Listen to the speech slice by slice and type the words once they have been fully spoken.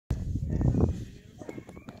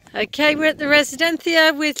Okay, we're at the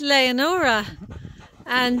residencia with Leonora,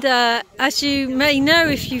 and as you may know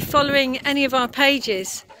if you're following any of our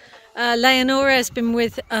pages, Leonora has been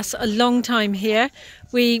with us a long time here.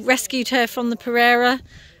 We rescued her from the Pereira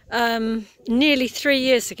nearly 3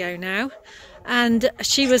 years ago now, and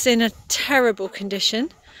she was in a terrible condition,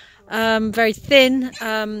 very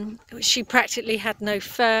thin. She practically had no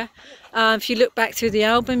fur. If you look back through the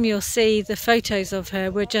album, you'll see the photos of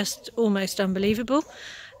her were just almost unbelievable.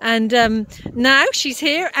 And now she's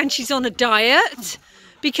here and she's on a diet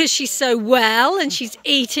because she's so well and she's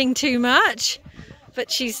eating too much. But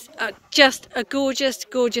she's just a gorgeous,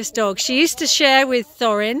 gorgeous dog. She used to share with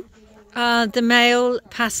Thorin, the male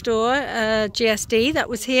pastor, GSD, that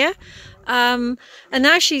was here. And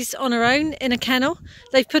now she's on her own in a kennel.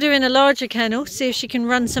 They've put her in a larger kennel, see if she can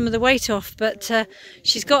run some of the weight off, but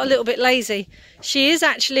she's got a little bit lazy. She is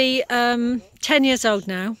actually 10 years old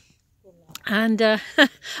now. And, oh,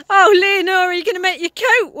 Leonora, you're going to make your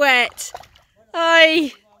coat wet.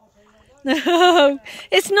 Aye. No,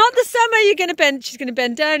 it's not the summer you're going to bend. She's going to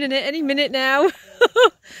bend down in it any minute now.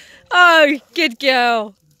 Oh, good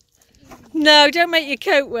girl. No, don't make your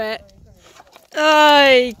coat wet.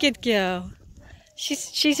 Aye, good girl.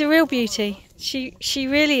 She's a real beauty. She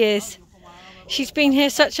really is. She's been here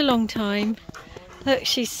such a long time. Look,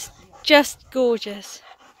 she's just gorgeous.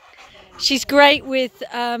 She's great with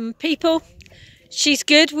people. She's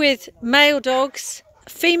good with male dogs.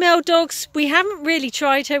 Female dogs, we haven't really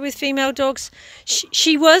tried her with female dogs.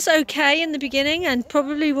 She was okay in the beginning and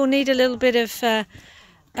probably will need a little bit of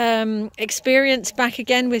experience back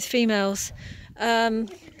again with females.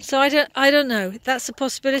 So I don't know. That's a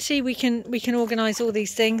possibility. We can organise all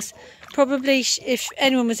these things. Probably if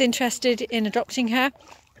anyone was interested in adopting her,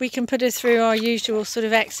 we can put her through our usual sort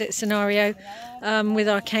of exit scenario with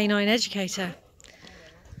our canine educator.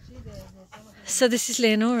 So this is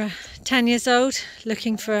Leonora, 10 years old,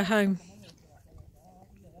 looking for a home.